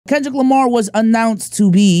Kendrick Lamar was announced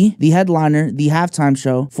to be the headliner, the halftime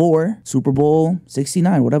show for Super Bowl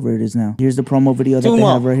 69, whatever it is now. Here's the promo video that they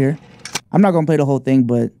have right here. I'm not going to play the whole thing,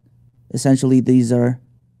 but essentially these are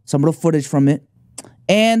some of the footage from it.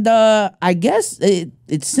 And I guess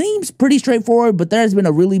it seems pretty straightforward, but there's been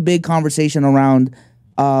a really big conversation around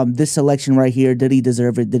this selection right here. Did he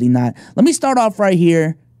deserve it? Did he not? Let me start off right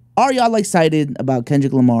here. Are y'all excited about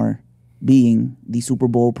Kendrick Lamar being the Super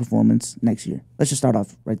Bowl performance next year? Let's just start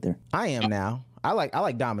off right there. I am now. I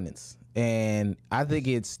like dominance. And I think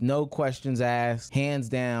it's no questions asked, hands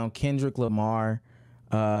down, Kendrick Lamar,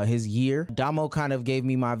 his year. Damo kind of gave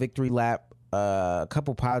me my victory lap a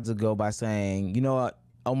couple pods ago by saying, you know what,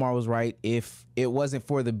 Omar was right. If it wasn't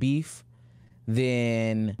for the beef,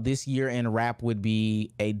 then this year in rap would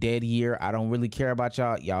be a dead year. I don't really care about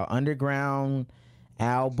y'all underground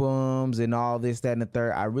albums and all this, that, and the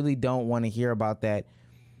third. I really don't want to hear about that.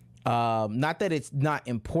 Not that it's not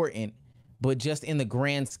important, but just in the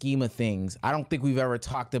grand scheme of things, I don't think we've ever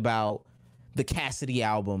talked about the Cassidy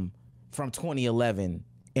album from 2011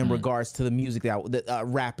 in regards to the music that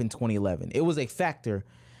rap in 2011. It was a factor,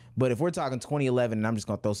 but if we're talking 2011, and I'm just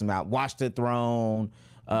gonna throw some out, Watch the Throne,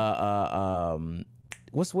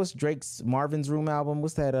 what's Drake's Marvin's Room album?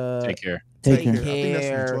 What's that? Take Care. Take Care. I think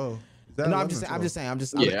that's 2012. No, I'm just saying.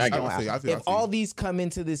 If all these come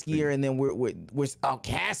into this year and then we're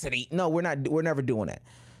Cassidy, no, we're not. We're never doing that.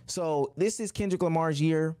 So this is Kendrick Lamar's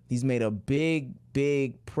year. He's made a big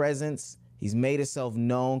presence. He's made himself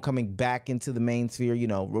known, coming back into the main sphere. You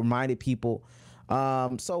know, reminded people.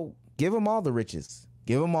 So give him all the riches.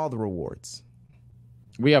 Give him all the rewards.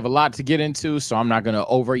 We have a lot to get into, so I'm not going to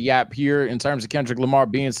over yap here in terms of Kendrick Lamar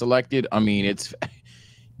being selected. I mean, it's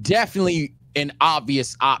definitely an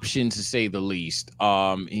obvious option to say the least.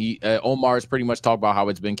 Omar's pretty much talked about how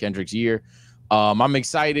it's been Kendrick's year. I'm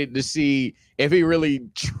excited to see if he really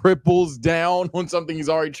triples down on something he's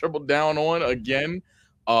already tripled down on again.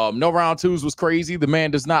 No round twos was crazy. The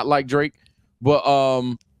man does not like Drake, but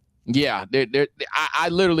yeah, I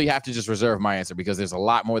literally have to just reserve my answer because there's a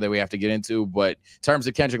lot more that we have to get into. But in terms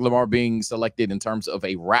of Kendrick Lamar being selected in terms of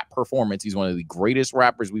a rap performance, he's one of the greatest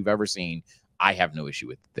rappers we've ever seen. I have no issue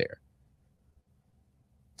with it there.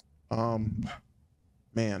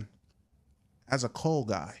 Man, as a Cole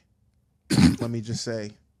guy, let me just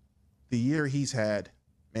say, the year he's had,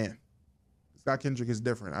 man, Scott Kendrick is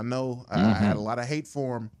different. I know I had a lot of hate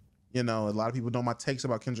for him. You know, a lot of people know my takes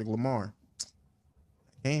about Kendrick Lamar.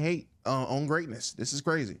 Can't hate on greatness. This is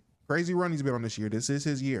crazy. Crazy run he's been on this year. This is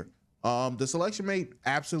his year. The selection made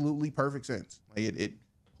absolutely perfect sense. Like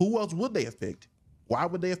who else would they have picked? Why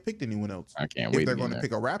would they have picked anyone else? I can't wait. If they're going to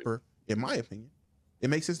pick a rapper, in my opinion, it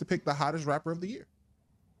makes sense to pick the hottest rapper of the year.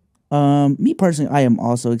 Me personally, I am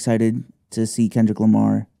also excited to see Kendrick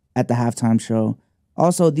Lamar at the halftime show.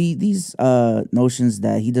 Also, these notions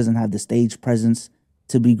that he doesn't have the stage presence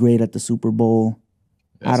to be great at the Super Bowl.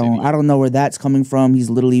 I don't know where that's coming from. He's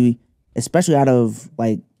literally, especially out of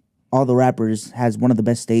like all the rappers, has one of the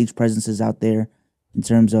best stage presences out there in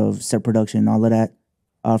terms of set production and all of that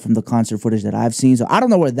from the concert footage that I've seen. So I don't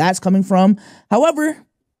know where that's coming from. However,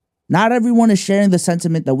 not everyone is sharing the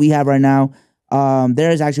sentiment that we have right now. There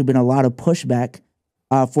has actually been a lot of pushback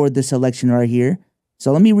for this selection right here.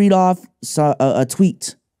 So let me read off a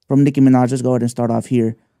tweet from Nicki Minaj. Let's go ahead and start off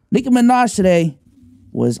here. Nicki Minaj today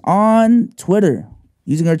was on Twitter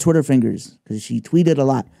using her Twitter fingers because she tweeted a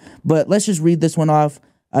lot. But let's just read this one off.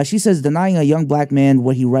 She says, denying a young black man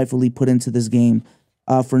what he rightfully put into this game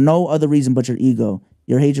for no other reason but your ego.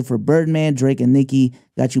 Your hatred for Birdman, Drake, and Nicki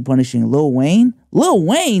got you punishing Lil Wayne. Lil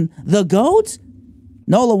Wayne, the GOAT?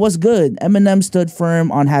 Nola, what's good? Eminem stood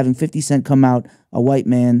firm on having 50 Cent come out, a white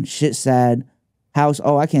man, shit sad. House,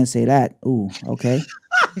 oh, I can't say that. Ooh, okay.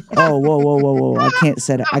 Oh, whoa. I can't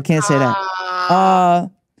say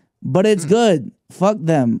that. But it's good. Fuck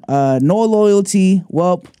them. No loyalty.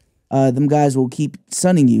 Well, them guys will keep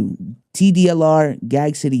sunning you. TDLR,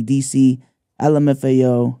 Gag City, DC,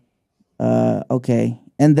 LMFAO. Okay.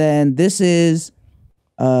 And then this is,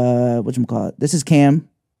 whatchamacallit? This is Cam.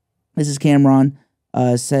 This is Cameron.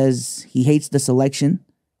 Says he hates the selection.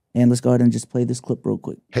 And let's go ahead and just play this clip real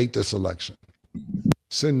quick. Hate the selection.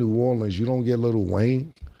 It's in New Orleans. You don't get Lil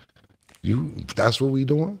Wayne. That's what we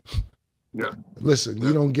doing? Yeah. Listen,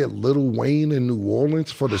 you don't get Lil Wayne in New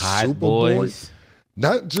Orleans for the Hot Super Bowl. Boys.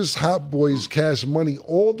 Not just Hot Boys, Cash Money,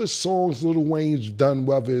 all the songs Lil Wayne's done,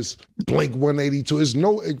 whether it's Blink 182, there's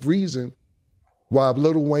no reason why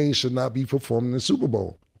Lil Wayne should not be performing in the Super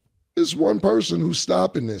Bowl. It's one person who's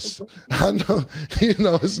stopping this. I know,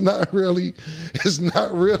 it's not really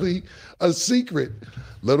a secret.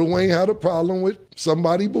 Lil Wayne had a problem with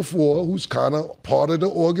somebody before who's kind of part of the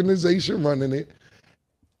organization running it.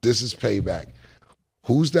 This is payback.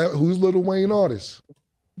 Who's that? Who's Lil Wayne artist?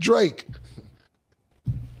 Drake.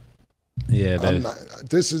 Yeah,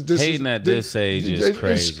 this hating at this age is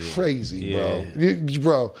crazy. It's crazy, Yeah.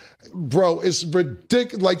 bro. It's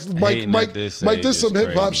ridiculous. Like Mike, there's some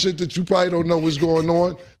hip hop shit that you probably don't know what's going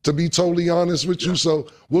on. To be totally honest with you, so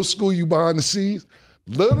we'll school you behind the scenes.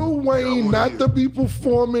 Lil Wayne not to be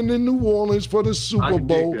performing in New Orleans for the Super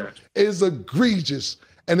Bowl is egregious.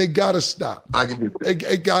 And it gotta stop.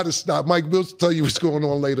 It gotta stop. Mike, we'll tell you what's going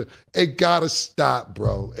on later. It gotta stop,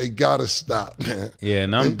 bro. It gotta stop, man. Yeah,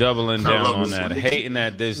 and I'm doubling down on that. Hating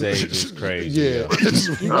at this age is crazy. Yeah,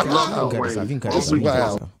 it's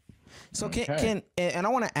wild. So can and I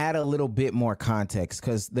want to add a little bit more context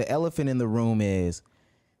because the elephant in the room is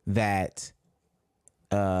that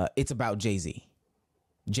it's about Jay-Z.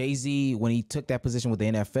 Jay-Z, when he took that position with the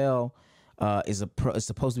NFL, is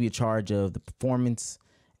supposed to be in charge of the performance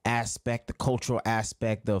aspect, the cultural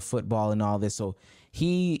aspect, the football and all this. So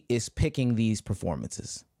he is picking these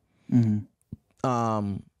performances. And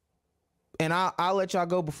I'll let y'all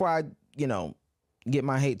go before I, get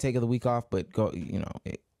my hate take of the week off, but go,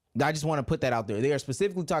 I just want to put that out there. They are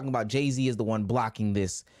specifically talking about Jay-Z is the one blocking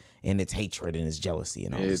this and its hatred and its jealousy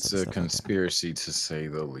and all this It's a conspiracy like to say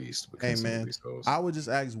the least. Hey man, I would just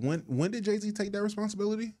ask when did Jay-Z take that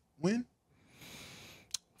responsibility? When?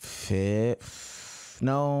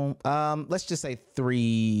 No, let's just say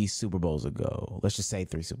 3 Super Bowls ago. Let's just say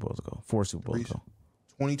 3 Super Bowls ago. 4 Super Bowls ago.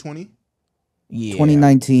 2020? Yeah.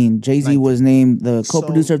 2019. Jay-Z was named the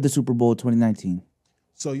co-producer of the Super Bowl 2019.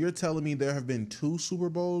 So you're telling me there have been 2 Super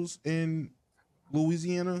Bowls in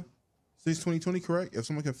Louisiana since 2020, correct? If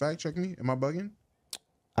someone can fact check me, am I bugging?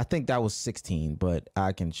 I think that was 16, but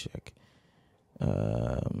I can check.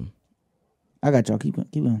 I got y'all. Keep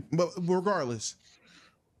going. But regardless,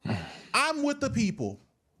 I'm with the people.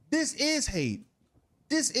 This is hate.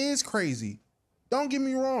 This is crazy. Don't get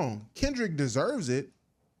me wrong. Kendrick deserves it.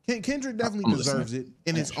 Kendrick definitely deserves it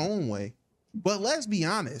in his own way. But let's be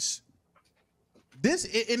honest. This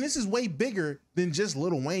is way bigger than just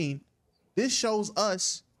Lil Wayne. This shows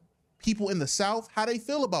us, people in the South, how they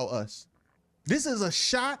feel about us. This is a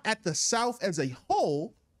shot at the South as a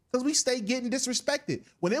whole because we stay getting disrespected.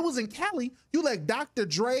 When it was in Cali, you let Dr.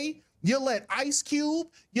 Dre, you let Ice Cube,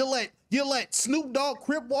 you let Snoop Dogg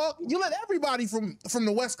Crip Walk, you let everybody from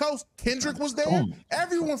the West Coast. Kendrick was there.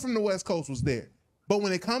 Everyone from the West Coast was there. But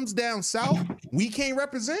when it comes down South, we can't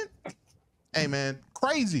represent. Hey man,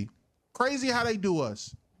 crazy how they do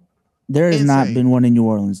us. There has not been one in New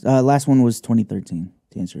Orleans. Last one was 2013.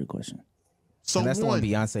 To answer your question. So and that's the one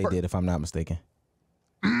Beyonce did, if I'm not mistaken.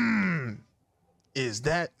 Is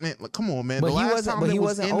that, man? Like, come on, man. But the he last wasn't. time But it he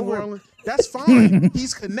was wasn't in New over. Orleans, that's fine.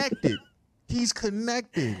 He's connected. He's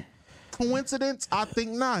connected. Coincidence? I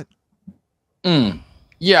think not.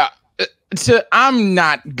 Yeah. I'm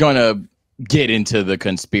not gonna get into the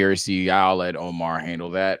conspiracy. I'll let Omar handle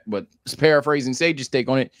that. But paraphrasing Sage's take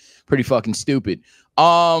on it, pretty fucking stupid.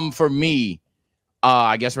 For me,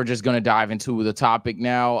 I guess we're just gonna dive into the topic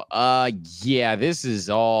now. Yeah, this is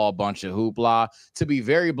all a bunch of hoopla. To be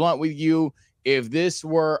very blunt with you, if this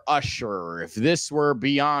were Usher, if this were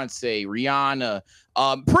Beyonce, Rihanna,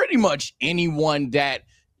 pretty much anyone that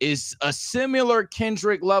is a similar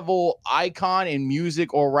Kendrick level icon in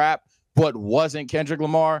music or rap, but wasn't Kendrick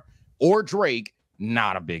Lamar or Drake,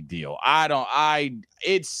 not a big deal.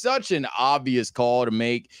 It's such an obvious call to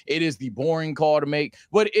make. It is the boring call to make,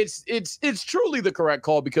 but it's truly the correct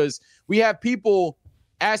call because we have people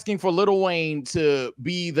asking for Lil Wayne to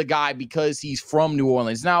be the guy because he's from New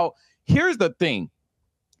Orleans. Now, here's the thing.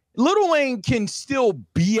 Lil Wayne can still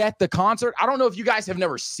be at the concert. I don't know if you guys have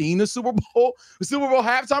never seen the Super Bowl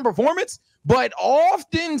halftime performance, but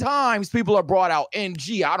oftentimes people are brought out. And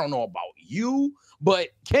gee, I don't know about you, but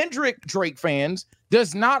Kendrick Drake fans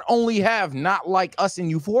does not only have Not Like Us and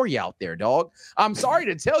Euphoria out there, dog. I'm sorry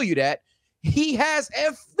to tell you that. He has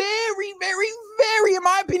a very, very, very, in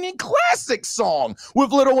my opinion, classic song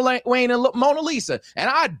with Lil Wayne and Mona Lisa. And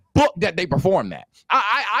I'd book that they perform that.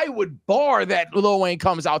 I would bar that Lil Wayne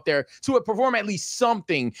comes out there to perform at least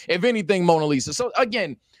something, if anything, Mona Lisa. So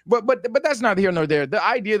again, but that's neither here nor there. The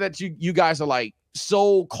idea that you guys are like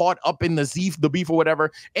so caught up in the beef or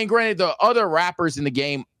whatever. And granted, the other rappers in the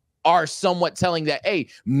game are somewhat telling that, hey,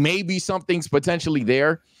 maybe something's potentially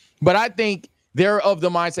there. But I think they're of the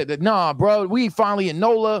mindset that, nah, bro, we finally in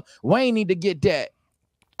NOLA. Wayne need to get that.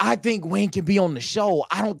 I think Wayne can be on the show.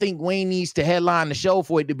 I don't think Wayne needs to headline the show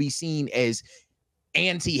for it to be seen as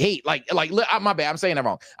anti-hate. Like, my bad, I'm saying that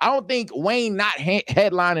wrong. I don't think Wayne not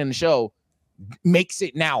headlining the show makes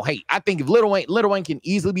it now hate. I think if Lil Wayne can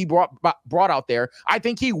easily be brought out there, I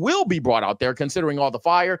think he will be brought out there considering all the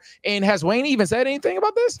fire. And has Wayne even said anything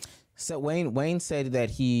about this? So Wayne said that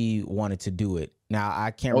he wanted to do it. Now I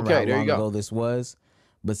can't remember how long ago this was,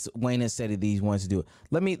 but Wayne has said that he wanted to do it.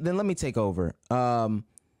 Let me take over.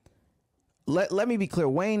 Let me be clear.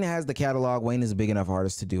 Wayne has the catalog. Wayne is a big enough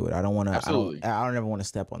artist to do it. I don't ever want to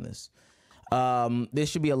step on this. This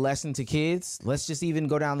should be a lesson to kids. Let's just even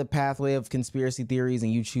go down the pathway of conspiracy theories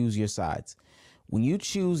and you choose your sides. When you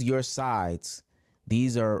choose your sides,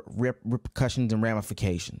 these are repercussions and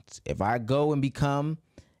ramifications. If I go and become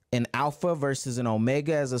an alpha versus an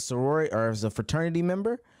omega as a sorority or as a fraternity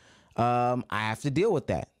member, I have to deal with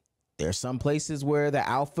that. There's some places where the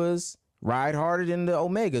alphas ride harder than the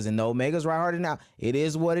omegas, and the omegas ride harder now. It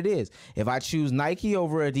is what it is. If I choose Nike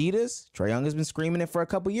over Adidas, Trae Young has been screaming it for a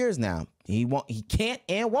couple years now. He can't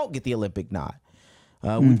and won't get the Olympic nod.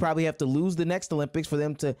 We probably have to lose the next Olympics for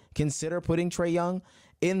them to consider putting Trae Young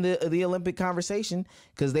in the Olympic conversation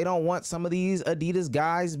because they don't want some of these Adidas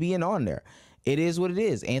guys being on there. It is what it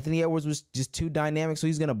is. Anthony Edwards was just too dynamic, so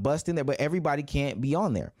he's going to bust in there, but everybody can't be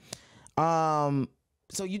on there.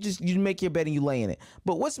 So you make your bet and you lay in it.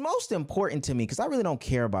 But what's most important to me, because I really don't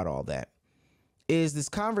care about all that, is this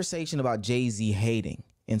conversation about Jay-Z hating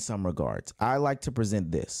in some regards. I like to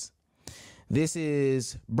present this. This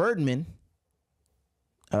is Birdman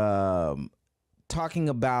talking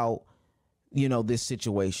about, this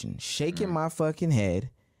situation, shaking my fucking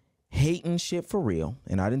head, hating shit for real,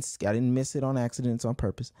 and I didn't miss it on accident, it's on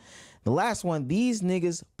purpose. The last one, these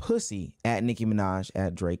niggas pussy at Nicki Minaj,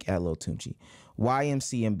 at Drake, at Lil Tunechi,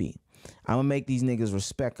 YMCMB. I'm gonna make these niggas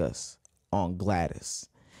respect us on Gladys.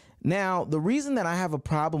 Now, the reason that I have a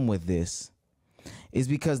problem with this is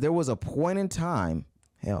because there was a point in time,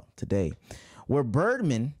 hell, today, where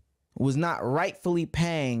Birdman was not rightfully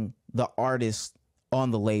paying the artists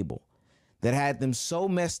on the label, that had them so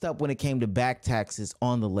messed up when it came to back taxes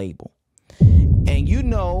on the label. And you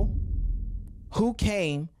know who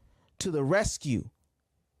came to the rescue.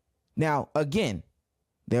 Now, again,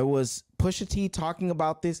 there was Pusha T talking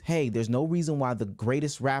about this. Hey, there's no reason why the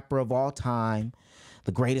greatest rapper of all time,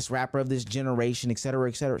 the greatest rapper of this generation, et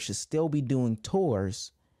cetera, should still be doing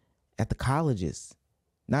tours at the colleges.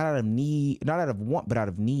 Not out of need, not out of want, but out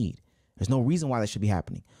of need. There's no reason why that should be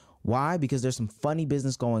happening. Why? Because there's some funny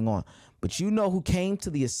business going on. But you know who came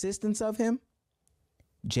to the assistance of him?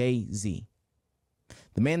 Jay-Z.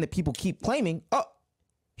 The man that people keep claiming,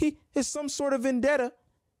 he is some sort of vendetta.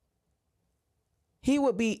 He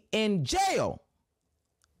would be in jail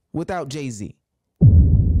without Jay-Z.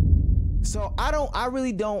 So I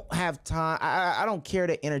really don't have time. I don't care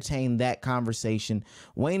to entertain that conversation.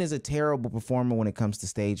 Wayne is a terrible performer when it comes to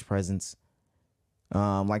stage presence.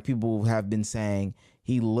 Like people have been saying,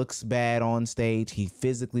 he looks bad on stage. He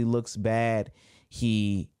physically looks bad.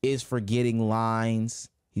 He is forgetting lines.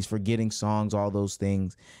 He's forgetting songs, all those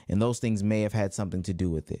things. And those things may have had something to do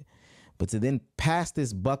with it. But to then pass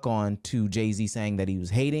this buck on to Jay-Z saying that he was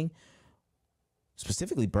hating,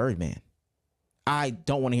 specifically Birdman, I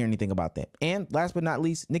don't want to hear anything about that. And last but not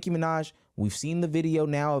least, Nicki Minaj, we've seen the video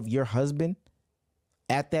now of your husband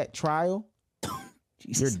at that trial.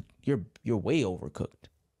 You're way overcooked.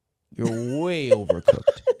 You're way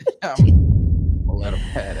overcooked. I'll let him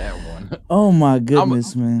have that one. Oh my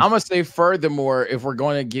goodness, man. I'm gonna say furthermore, if we're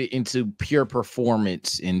going to get into pure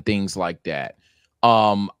performance and things like that,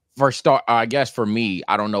 I guess for me,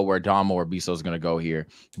 I don't know where Damo or Biso is gonna go here,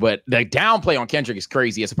 but the downplay on Kendrick is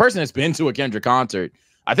crazy. As a person that's been to a Kendrick concert,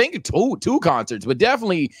 I think two concerts, but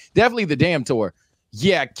definitely the damn tour.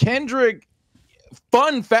 Yeah, Kendrick.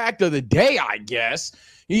 Fun fact of the day, I guess.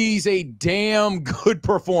 He's a damn good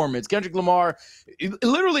performance. Kendrick Lamar,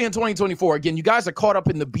 literally in 2024, again, you guys are caught up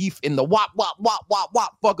in the beef, in the wop,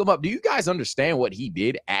 fuck him up. Do you guys understand what he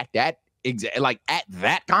did at that at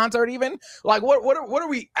that concert even? Like, what are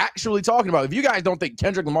we actually talking about? If you guys don't think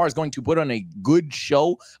Kendrick Lamar is going to put on a good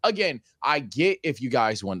show, again, I get if you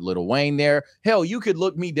guys want Lil Wayne there. Hell, you could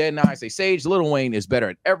look me dead in the eye and say, Sage, Lil Wayne is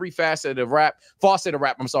better at every faucet of rap,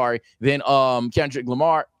 than Kendrick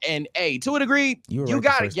Lamar. And hey, to a degree, you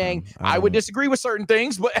got it, gang. I would disagree with certain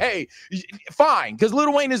things, but hey, fine, because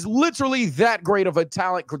Lil Wayne is literally that great of a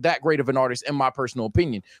talent, that great of an artist, in my personal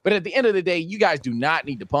opinion. But at the end of the day, you guys do not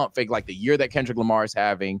need to pump fake like the year that Kendrick Lamar is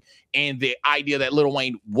having and the idea that Lil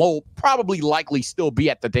Wayne will probably likely still be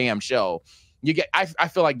at the damn show. I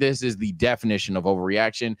feel like this is the definition of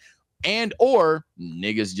overreaction. and or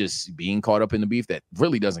niggas just being caught up in the beef that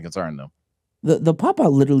really doesn't concern them. The pop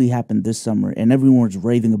out literally happened this summer, and everyone was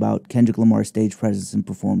raving about Kendrick Lamar's stage presence and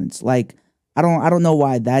performance. Like, I don't know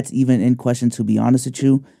why that's even in question, to be honest with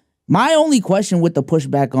you. My only question with the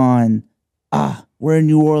pushback on, we're in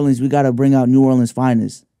New Orleans, we got to bring out New Orleans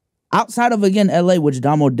finest. Outside of, again, LA, which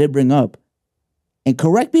Damo did bring up, and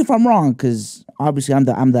correct me if I'm wrong, because obviously I'm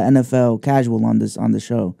the NFL casual on the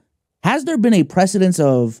show. Has there been a precedence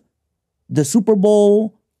of the Super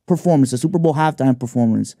Bowl performance, the Super Bowl halftime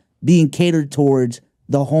performance, being catered towards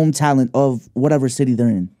the home talent of whatever city they're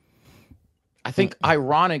in? I think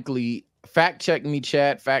ironically, fact check me,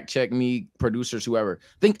 chat, fact check me, producers, whoever.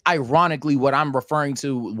 I think ironically what I'm referring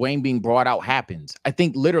to, Wayne being brought out, happens. I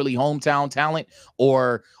think literally hometown talent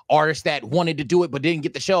or artists that wanted to do it but didn't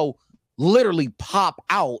get the show literally pop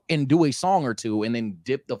out and do a song or two and then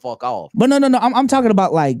dip the fuck off. But no. I'm talking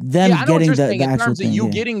about like them getting the actual thing. In terms of you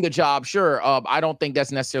getting the job, sure. I don't think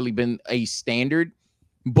that's necessarily been a standard.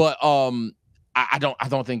 But I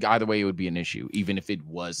don't think either way it would be an issue, even if it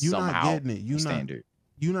was somehow standard.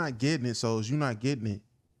 You're not getting it, so you're not getting it.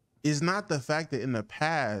 It's not the fact that in the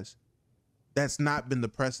past that's not been the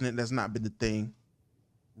precedent, that's not been the thing.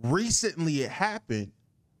 Recently it happened,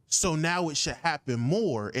 so now it should happen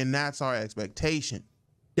more, and that's our expectation.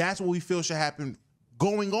 That's what we feel should happen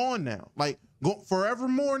going on now. Like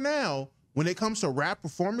forevermore now, when it comes to rap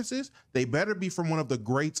performances, they better be from one of the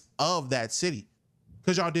greats of that city.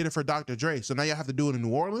 Because y'all did it for Dr. Dre. So now y'all have to do it in New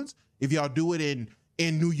Orleans. If y'all do it in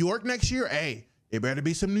New York next year, hey, it better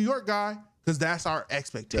be some New York guy. Because that's our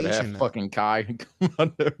expectation. That fucking Kai.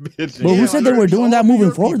 But who said they were doing that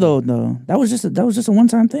moving forward, though? That was just a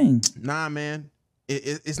one-time thing. Nah, man.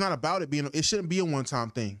 It's not about it being. It shouldn't be a one-time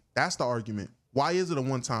thing. That's the argument. Why is it a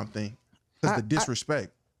one-time thing? Because the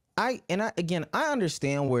disrespect. I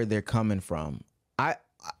understand where they're coming from.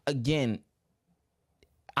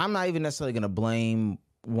 I'm not even necessarily going to blame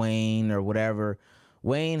Wayne or whatever.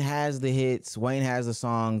 Wayne has the hits. Wayne has the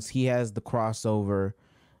songs. He has the crossover.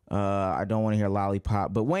 I don't want to hear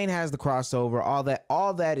Lollipop, but Wayne has the crossover.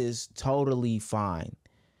 All that is totally fine.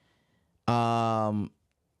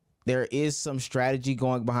 There is some strategy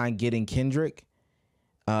going behind getting Kendrick.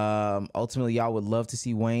 Ultimately, y'all would love to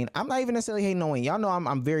see Wayne. I'm not even necessarily hating on Wayne. Y'all know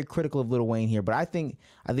I'm very critical of Lil Wayne here, but I think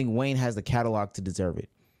Wayne has the catalog to deserve it.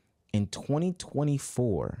 In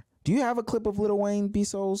 2024, do you have a clip of Lil Wayne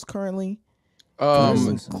B-Souls currently?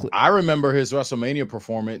 I remember his WrestleMania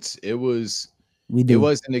performance. It wasn't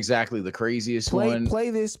exactly the craziest one.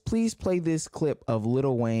 Please play this clip of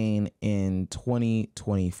Lil Wayne in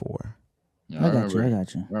 2024. I got you.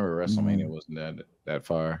 Remember WrestleMania wasn't that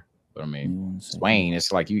far, but I mean, it's Wayne.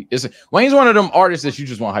 It's like Wayne's one of them artists that you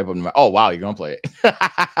just want to hype up. Oh wow, you're gonna play it.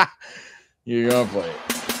 You're gonna play it.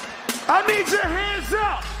 I need your hands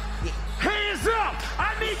up. Hands up!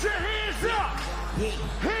 I need your hands up!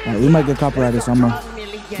 Right, we might get copyrighted somewhere.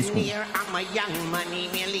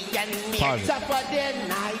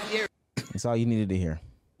 That's all you needed to hear.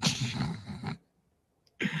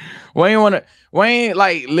 Wayne,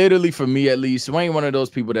 like literally for me at least, Wayne one of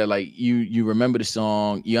those people that like you remember the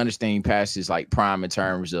song, you understand past his like prime in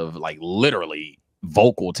terms of like literally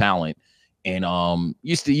vocal talent. And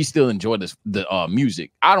you still enjoy the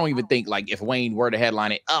music. I don't even think like if Wayne were to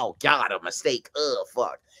headline it, oh god, a mistake. Oh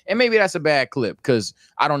fuck. And maybe that's a bad clip because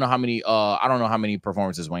I don't know how many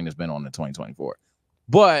performances Wayne has been on in 2024.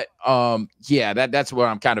 But yeah, that's what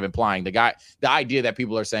I'm kind of implying. The idea that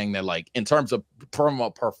people are saying that like in terms of from a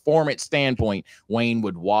performance standpoint, Wayne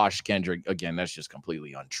would wash Kendrick, again, that's just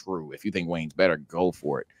completely untrue. If you think Wayne's better, go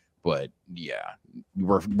for it. But yeah,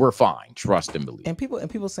 we're fine. Trust and believe. And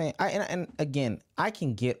people saying, and again, I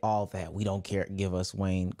can get all that. We don't care. Give us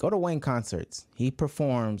Wayne. Go to Wayne concerts. He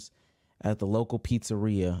performs at the local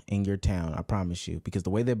pizzeria in your town. I promise you, because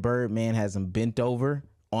the way that Birdman has him bent over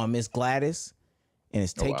on Miss Gladys and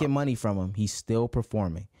is taking money from him, he's still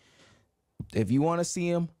performing. If you want to see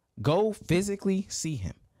him, go physically see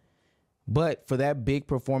him. But for that big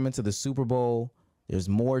performance of the Super Bowl, there's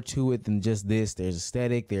more to it than just this. There's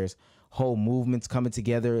aesthetic. There's whole movements coming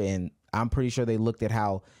together. And I'm pretty sure they looked at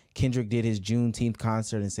how Kendrick did his Juneteenth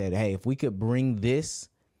concert and said, hey, if we could bring this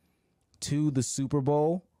to the Super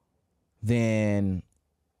Bowl, then,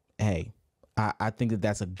 hey, I think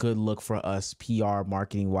that's a good look for us PR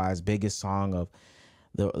marketing-wise. Biggest song of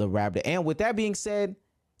the rap. And with that being said,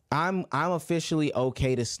 I'm officially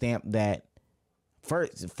okay to stamp that for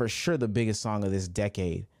sure the biggest song of this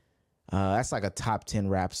decade. That's like a top 10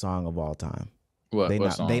 rap song of all time. They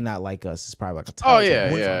Not Like Us. It's probably like a top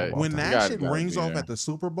 10 yeah. When that shit rings off at the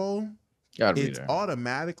Super Bowl, it's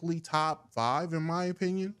automatically top 5 in my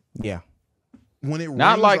opinion. Yeah. when it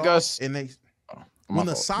Not rings like off us. and they My when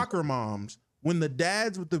the fault. soccer moms, when the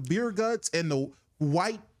dads with the beer guts and the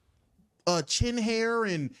white chin hair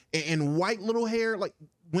and white little hair, like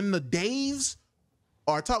when the Daves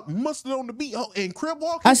are talking mustard on the beat and crib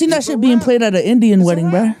walking. I seen that it's a shit being wrap. played at an Indian It's a wedding,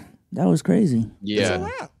 bro. wrap. That was crazy. It's a Yeah.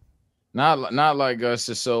 wrap. Not like us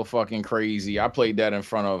is so fucking crazy. I played that in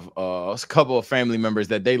front of a couple of family members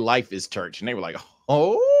that they life is church, and they were like,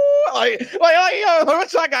 "Oh, like yo,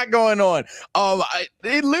 what y'all got going on?"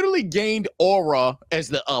 It literally gained aura, as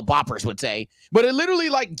the boppers would say, but it literally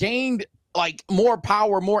like gained like more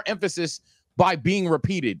power, more emphasis by being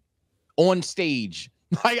repeated on stage.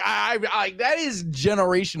 Like I that is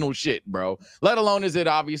generational shit, bro. Let alone is it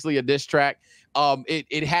obviously a diss track.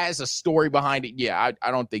 It has a story behind it. Yeah,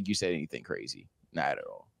 I don't think you said anything crazy. Not at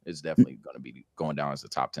all. It's definitely going to be going down as the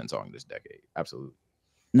top 10 song this decade. Absolutely.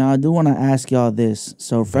 Now I do want to ask y'all this.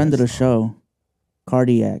 So friend of the show,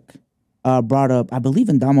 Cardiac, brought up, I believe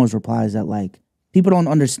in Damo's replies, that like people don't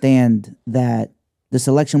understand that the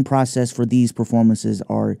selection process for these performances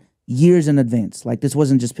are years in advance. Like this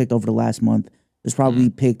wasn't just picked over the last month. It was probably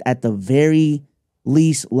picked at the very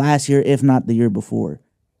least last year, if not the year before.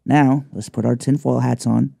 Now, let's put our tinfoil hats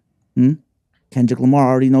on. Kendrick Lamar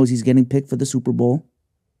already knows he's getting picked for the Super Bowl.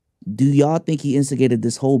 Do y'all think he instigated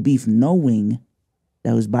this whole beef knowing that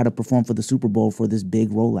he was about to perform for the Super Bowl for this big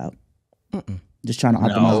rollout? Just trying to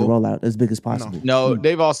optimize the rollout as big as possible. No,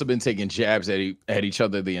 they've also been taking jabs at each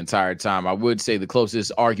other the entire time. I would say the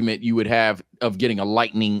closest argument you would have of getting a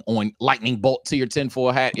lightning bolt to your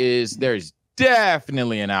tinfoil hat is there's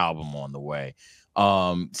definitely an album on the way.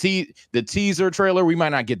 See the teaser trailer, we might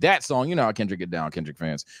not get that song. You know how Kendrick get down, Kendrick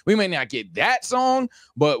fans. We may not get that song,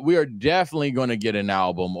 but we are definitely going to get an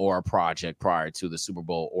album or a project prior to the Super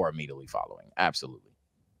Bowl or immediately following. Absolutely.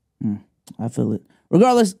 I feel it.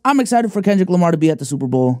 Regardless, I'm excited for Kendrick Lamar to be at the Super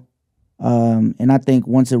Bowl. And I think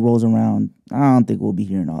once it rolls around, I don't think we'll be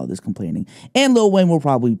hearing all this complaining. And Lil Wayne will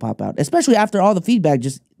probably pop out, especially after all the feedback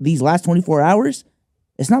just these last 24 hours.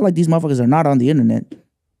 It's not like these motherfuckers are not on the internet.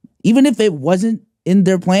 Even if it wasn't in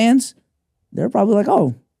their plans, they're probably like,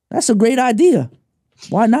 oh, that's a great idea.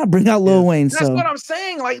 Why not bring out Lil Wayne? That's what I'm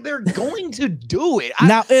saying. Like, they're going to do it.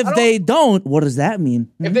 Now, if they don't, what does that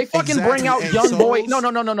mean? If they fucking bring out Young Boy, no.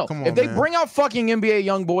 Come on, If they man. bring out fucking NBA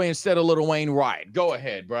Young Boy instead of Lil Wayne, right? Go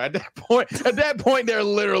ahead, bro. At that point, they're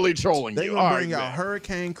literally trolling They you. gonna All bring right, out man.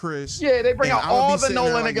 Hurricane Chris. Yeah, they bring and out I'ma all be the sitting there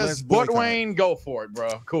Nolan like, niggas, let's but boycott. Wayne, go for it, bro.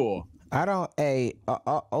 Cool. I don't.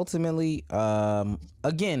 Ultimately,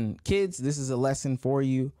 again, kids, this is a lesson for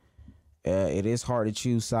you. It is hard to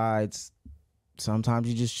choose sides. Sometimes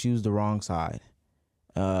you just choose the wrong side.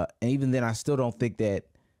 And even then, I still don't think that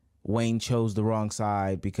Wayne chose the wrong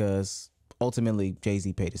side because ultimately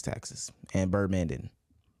Jay-Z paid his taxes and Birdman didn't.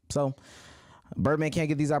 So Birdman can't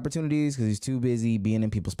get these opportunities because he's too busy being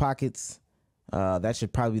in people's pockets. That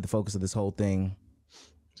should probably be the focus of this whole thing.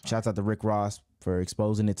 Shouts out to Rick Ross for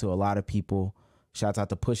exposing it to a lot of people. Shouts out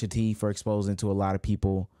to Pusha T for exposing it to a lot of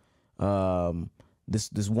people.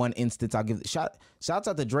 This one instance I'll give shouts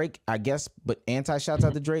out to Drake, I guess, but anti-shouts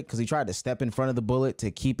out to Drake because he tried to step in front of the bullet to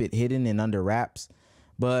keep it hidden and under wraps.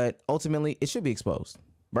 But ultimately, it should be exposed.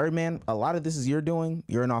 Birdman, a lot of this is your doing.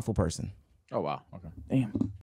 You're an awful person. Oh, wow. Okay. Damn.